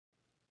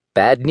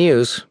Bad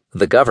news,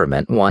 the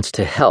government wants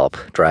to help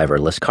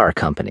driverless car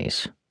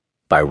companies.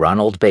 By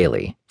Ronald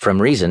Bailey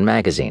from Reason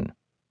Magazine.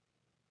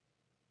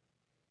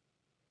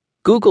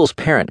 Google's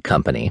parent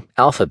company,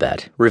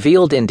 Alphabet,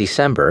 revealed in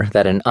December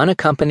that an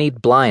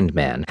unaccompanied blind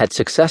man had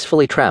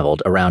successfully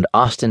traveled around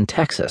Austin,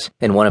 Texas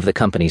in one of the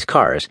company's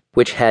cars,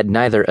 which had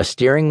neither a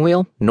steering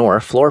wheel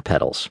nor floor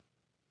pedals.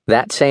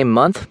 That same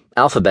month,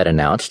 Alphabet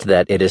announced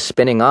that it is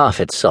spinning off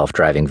its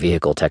self-driving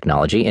vehicle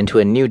technology into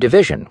a new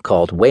division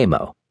called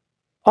Waymo.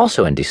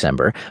 Also in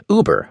December,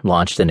 Uber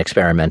launched an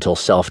experimental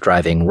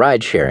self-driving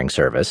ride-sharing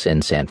service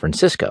in San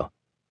Francisco.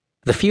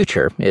 The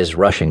future is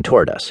rushing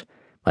toward us.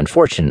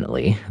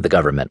 Unfortunately, the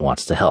government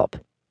wants to help.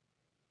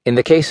 In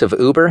the case of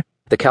Uber,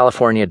 the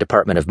California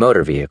Department of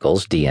Motor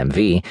Vehicles,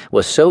 DMV,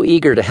 was so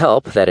eager to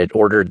help that it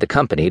ordered the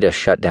company to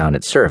shut down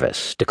its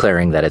service,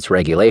 declaring that its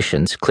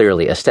regulations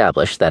clearly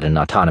establish that an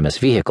autonomous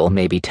vehicle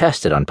may be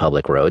tested on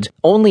public roads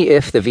only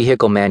if the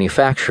vehicle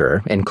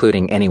manufacturer,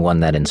 including anyone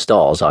that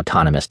installs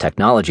autonomous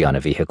technology on a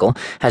vehicle,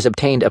 has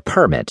obtained a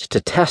permit to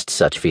test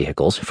such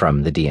vehicles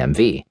from the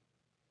DMV.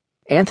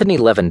 Anthony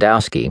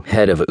Lewandowski,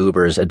 head of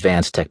Uber's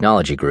Advanced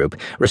Technology Group,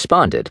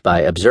 responded by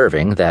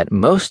observing that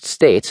most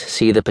states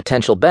see the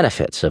potential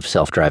benefits of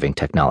self-driving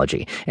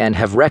technology and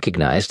have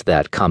recognized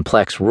that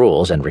complex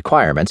rules and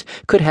requirements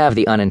could have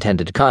the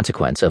unintended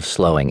consequence of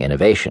slowing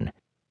innovation.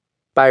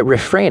 By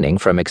refraining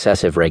from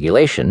excessive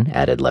regulation,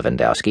 added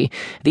Lewandowski,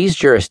 these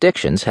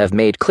jurisdictions have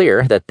made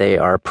clear that they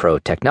are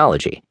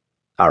pro-technology.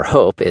 Our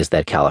hope is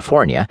that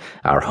California,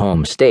 our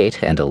home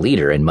state and a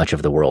leader in much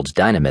of the world's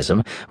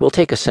dynamism, will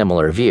take a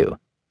similar view.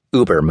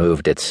 Uber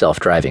moved its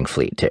self-driving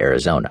fleet to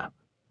Arizona.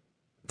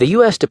 The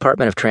U.S.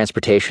 Department of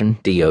Transportation,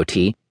 DOT,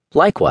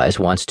 likewise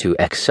wants to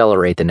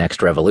accelerate the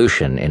next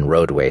revolution in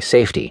roadway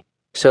safety.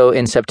 So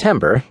in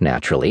September,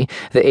 naturally,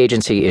 the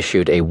agency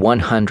issued a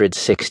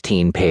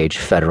 116-page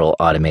federal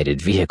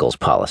automated vehicles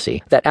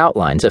policy that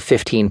outlines a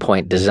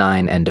 15-point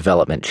design and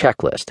development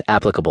checklist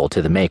applicable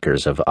to the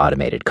makers of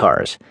automated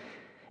cars.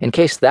 In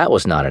case that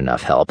was not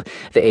enough help,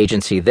 the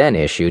agency then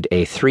issued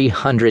a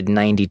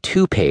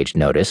 392-page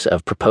notice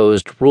of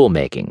proposed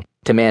rulemaking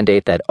to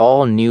mandate that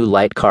all new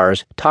light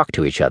cars talk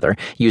to each other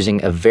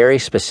using a very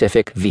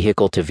specific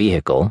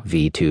vehicle-to-vehicle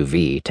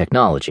V2V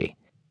technology.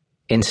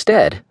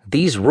 Instead,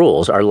 these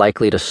rules are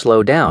likely to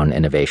slow down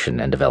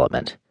innovation and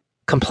development.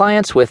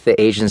 Compliance with the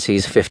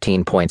agency's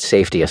 15-point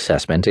safety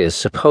assessment is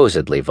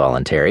supposedly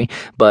voluntary,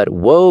 but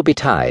woe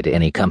betide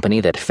any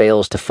company that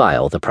fails to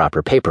file the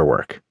proper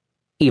paperwork.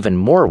 Even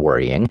more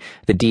worrying,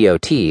 the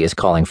DOT is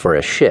calling for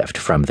a shift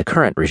from the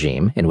current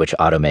regime in which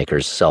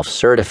automakers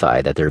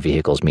self-certify that their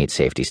vehicles meet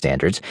safety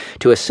standards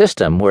to a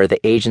system where the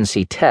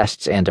agency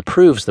tests and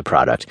approves the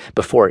product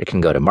before it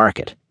can go to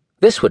market.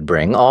 This would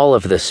bring all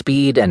of the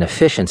speed and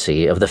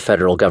efficiency of the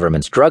federal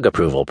government's drug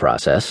approval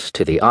process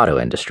to the auto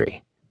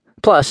industry.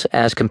 Plus,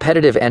 as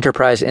Competitive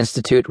Enterprise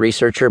Institute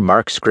researcher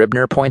Mark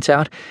Scribner points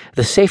out,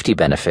 the safety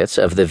benefits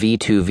of the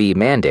V2V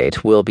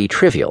mandate will be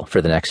trivial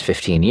for the next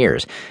 15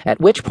 years,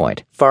 at which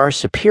point far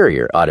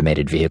superior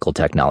automated vehicle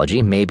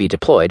technology may be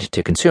deployed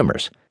to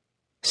consumers.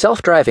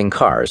 Self-driving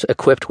cars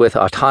equipped with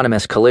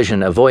autonomous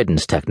collision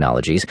avoidance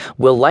technologies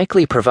will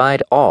likely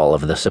provide all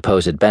of the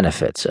supposed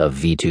benefits of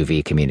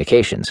V2V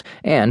communications,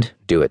 and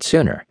do it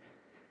sooner.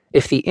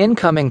 If the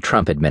incoming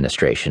Trump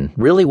administration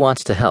really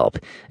wants to help,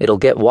 it'll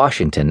get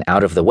Washington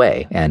out of the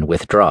way and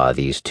withdraw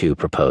these two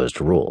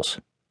proposed rules.